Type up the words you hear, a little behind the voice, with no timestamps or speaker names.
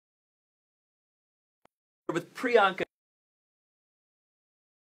with Priyanka.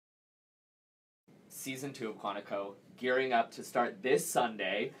 Season 2 of Quantico gearing up to start this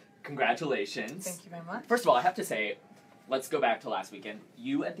Sunday. Congratulations. Thank you very much. First of all, I have to say, let's go back to last weekend.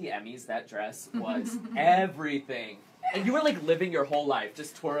 You at the Emmys, that dress was everything. And you were like living your whole life,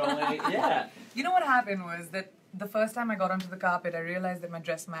 just twirling. Yeah. You know what happened was that the first time I got onto the carpet, I realized that my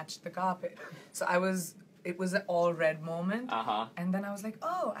dress matched the carpet. So it was an all red moment. And then I was like,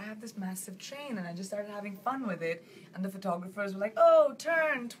 oh, I have this massive train, and I just started having fun with it. And the photographers were like, oh,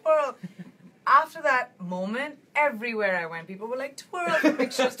 turn, twirl. After that moment, everywhere I went, people were like, twirl for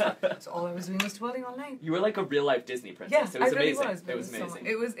pictures. So all I was doing was twirling all night. You were like a real-life Disney princess. Yeah, it was I really amazing. was. It was amazing.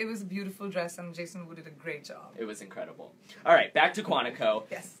 It was a beautiful dress, and Jason Wu did a great job. It was incredible. All right, back to Quantico.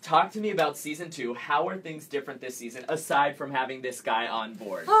 Yes. Talk to me about Season 2. How are things different this season, aside from having this guy on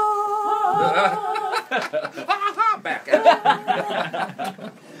board? Back.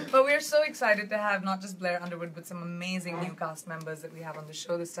 But we're so excited to have not just Blair Underwood, but some amazing new cast members that we have on the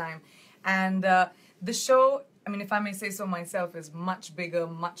show this time. And the show, I mean, if I may say so myself, is much bigger,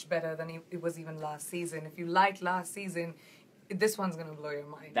 much better than it was even last season. If you liked last season, this one's going to blow your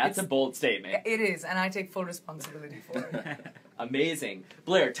mind. That's a bold statement. It is, and I take full responsibility for it. Amazing.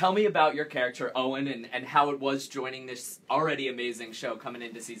 Blair, tell me about your character, Owen, and how it was joining this already amazing show coming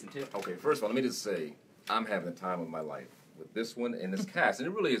into Season 2. Okay, first of all, let me just say, I'm having the time of my life with this one and this cast, and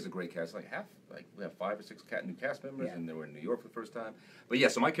it really is a great cast. We have 5 or 6 new cast members, and they were in New York for the first time. But yeah,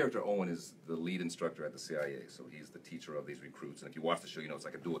 so my character Owen is the lead instructor at the CIA, so he's the teacher of these recruits. And if you watch the show, you know it's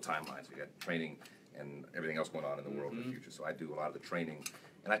like a dual timeline. So you got training and everything else going on in the world in the future. So I do a lot of the training,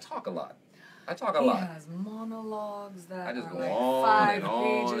 and I talk a lot. He has monologues that I just are go like on 5 and on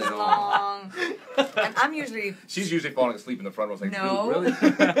pages and on. long. And I'm usually... She's usually falling asleep in the front row. It's like, no. Dude, really?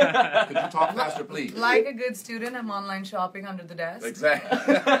 Could you talk faster, please? Like a good student, I'm online shopping under the desk.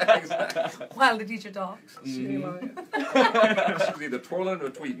 Exactly. Exactly. While the teacher talks. She's either twirling or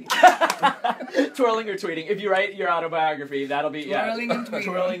tweeting. Twirling or tweeting. If you write your autobiography, that'll be twirling and tweeting.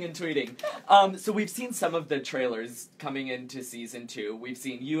 Twirling and tweeting. So we've seen some of the trailers coming into Season 2. We've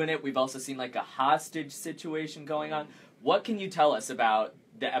seen you in it. We've also seen like a hostage situation going on. What can you tell us about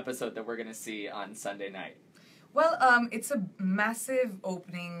the episode that we're going to see on Sunday night? Well, it's a massive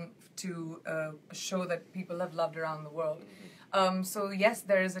opening to a show that people have loved around the world. So yes,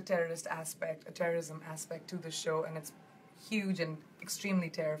 there is a terrorism aspect to the show, and it's huge and extremely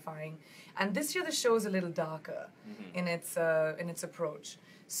terrifying. And this year the show is a little darker in its approach.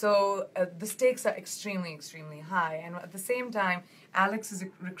 So the stakes are extremely, extremely high. And at the same time, Alex is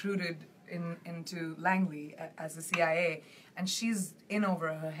recruited into Langley as the CIA, and she's in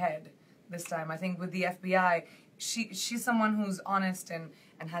over her head this time. I think with the FBI, she's someone who's honest and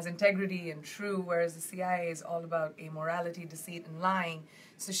has integrity and true, whereas the CIA is all about immorality, deceit, and lying.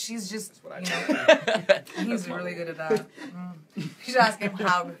 So she's just, he's really good at that. You should ask him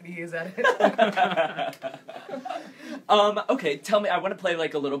how good he is at it. Okay, tell me, I want to play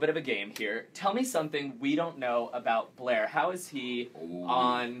like a little bit of a game here. Tell me something we don't know about Blair. How is he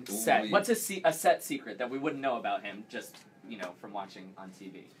on set? What's a set secret that we wouldn't know about him just, from watching on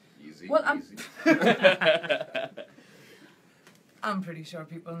TV? Easy, well, easy. I'm pretty sure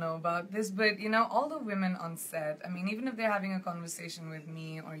people know about this, but all the women on set, I mean, even if they're having a conversation with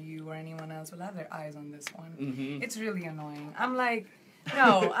me or you or anyone else, will have their eyes on this one. It's really annoying. I'm like,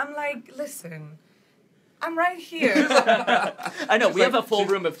 listen, I'm right here. I know, we have a full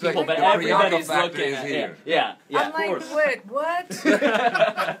room of people, but everybody's looking at it. Yeah. I'm like, wait, what?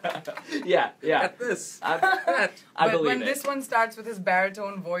 Yeah. At this. I but believe when it. this one starts with his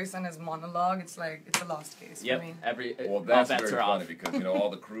baritone voice and his monologue, it's like, it's a lost case for me. Well, that's very funny because, all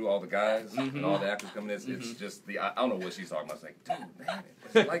the crew, all the guys, and all the actors coming in, it's just I don't know what she's talking about. It's like, dude, man,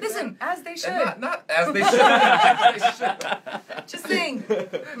 it's like listen, that. as they should. Not as they should. As they should. Just saying.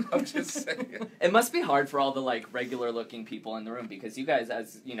 I'm just saying. It must be hard for all the regular looking people in the room because you guys,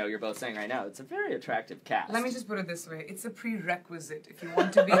 as you're both saying right now, it's a very attractive cast. Let me just put it this way: it's a prerequisite if you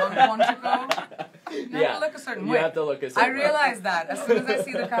want to be on Quantico. You have to look a certain way. You have to look a certain way. I realize that as soon as I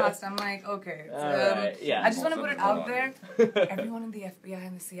see the cast, I'm like, okay. I just want to put it out there: everyone in the FBI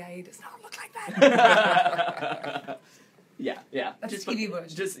and the CIA does not look like that. Yeah. That's a TV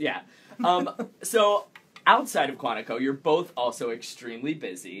version. So outside of Quantico, you're both also extremely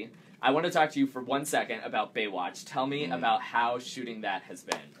busy. I want to talk to you for 1 second about Baywatch. Tell me about how shooting that has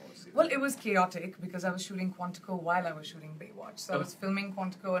been. Oh, it's see? Well, it was chaotic because I was shooting Quantico while I was shooting Baywatch. So I was filming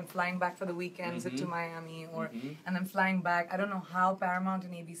Quantico and flying back for the weekends to Miami, and then flying back. I don't know how Paramount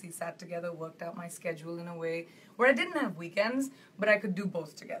and ABC sat together, worked out my schedule in a way where I didn't have weekends, but I could do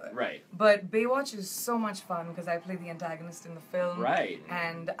both together. Right. But Baywatch is so much fun because I play the antagonist in the film. Right.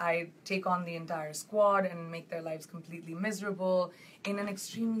 And I take on the entire squad and make their lives completely miserable in an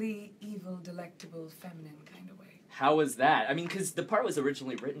extremely evil, delectable, feminine kind of way. How was that? I mean, because the part was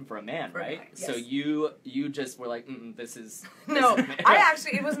originally written for a man, right? Yes. So you just were like, this is... No,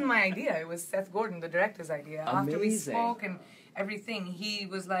 it wasn't my idea. It was Seth Gordon, the director's idea. Amazing. After we spoke and everything, he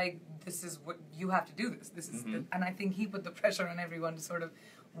was like, this is what, you have to do this. This is, and I think he put the pressure on everyone to sort of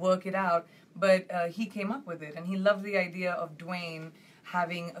work it out. But he came up with it, and he loved the idea of Dwayne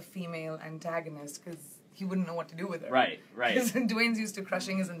having a female antagonist, because he wouldn't know what to do with her. Right. Because Dwayne's used to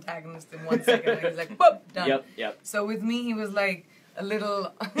crushing his antagonist in 1 second, and he's like, boop, done. Yep. So with me, he was like a little,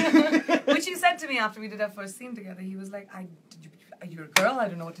 which he said to me after we did our first scene together. He was like, you're a girl, I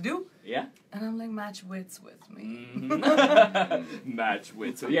don't know what to do. Yeah. And I'm like, match wits with me. Match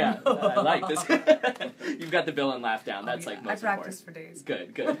wits. Yeah, I like this. You've got the Bill and laugh down. That's like most I practiced important. for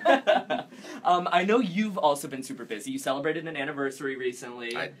days. Good. I know you've also been super busy. You celebrated an anniversary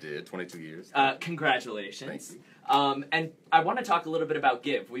recently. I did, 22 years. Congratulations. Thank you. And I want to talk a little bit about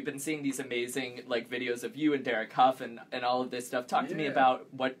Give. We've been seeing these amazing videos of you and Derek Huff and all of this stuff. Talk to me about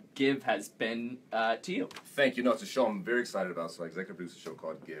what Give has been to you. Thank you. No, it's a show I'm very excited about. So I executive produce a show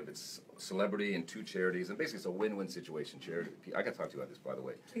called Give. It's celebrity and 2 charities, and basically it's a win-win situation. Charity. I got to talk to you about this, by the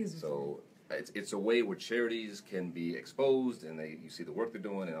way. Please. So it's a way where charities can be exposed, and you see the work they're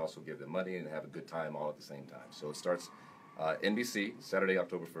doing, and also give them money and have a good time all at the same time. So it starts NBC Saturday,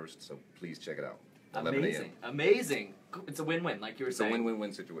 October 1st. So please check it out. Amazing. It's a win-win, like you were saying. It's a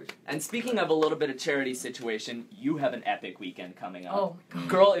win-win situation. And speaking of a little bit of charity situation, you have an epic weekend coming up. Oh, my God.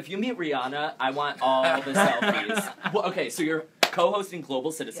 Girl, if you meet Rihanna, I want all the selfies. Well, okay, so you're co-hosting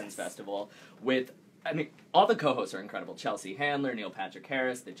Global Citizens Festival with, all the co-hosts are incredible. Chelsea Handler, Neil Patrick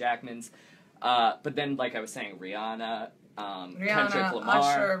Harris, the Jackmans. But then, like I was saying, Rihanna, Kendrick Lamar.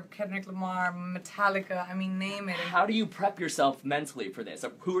 Usher, Kendrick Lamar, Metallica, name it. How do you prep yourself mentally for this?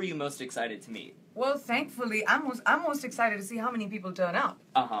 Who are you most excited to meet? Well, thankfully, I'm most excited to see how many people turn up.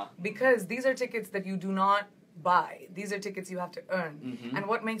 Because these are tickets that you do not buy. These are tickets you have to earn. And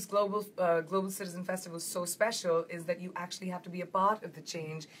what makes Global Citizen Festival so special is that you actually have to be a part of the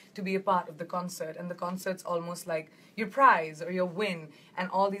change, to be a part of the concert. And the concert's almost like your prize or your win. And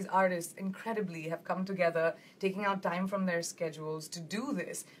all these artists, incredibly, have come together, taking out time from their schedules to do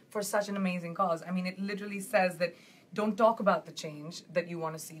this for such an amazing cause. It literally says that don't talk about the change that you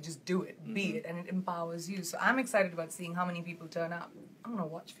want to see, just do it, be it, and it empowers you. So I'm excited about seeing how many people turn up. I'm going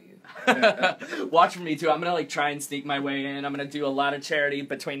to watch for you. Watch for me too. I'm going to try and sneak my way in. I'm going to do a lot of charity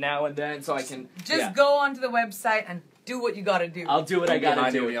between now and then so I can... Just go onto the website and do what you got to do. I'll do what I got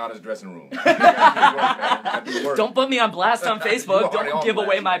to do. Rihanna's dressing room. Don't put me on blast on Facebook. Don't give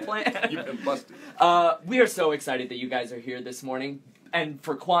away my plan. You've been busted. We are so excited that you guys are here this morning. And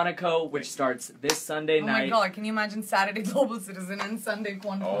for Quantico, which starts this Sunday night. Oh my God, can you imagine Saturday Global Citizen and Sunday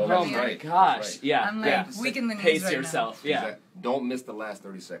Quantico? Oh my gosh, right. yeah. I'm like, week in the news Pace right yourself, now. yeah. Don't miss the last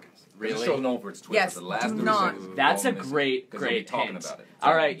 30 seconds. Really? The show's known for its twists. Yes, The last do 30 not. seconds. That's a Don't miss it, great 'cause they'll be hint. talking about it.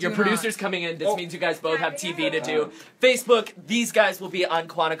 All right, your Do producer's coming in. This means you guys both have TV to do. Facebook, these guys will be on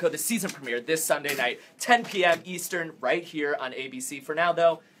Quantico, the season premiere, this Sunday night, 10 p.m. Eastern, right here on ABC. For now,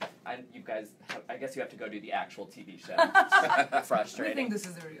 though, you guys, I guess you have to go do the actual TV show. Frustrating. I think this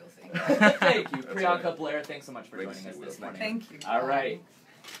is a real thing. Thank you, Priyanka Blair. Thanks so much for joining us this morning. Thank you. All right.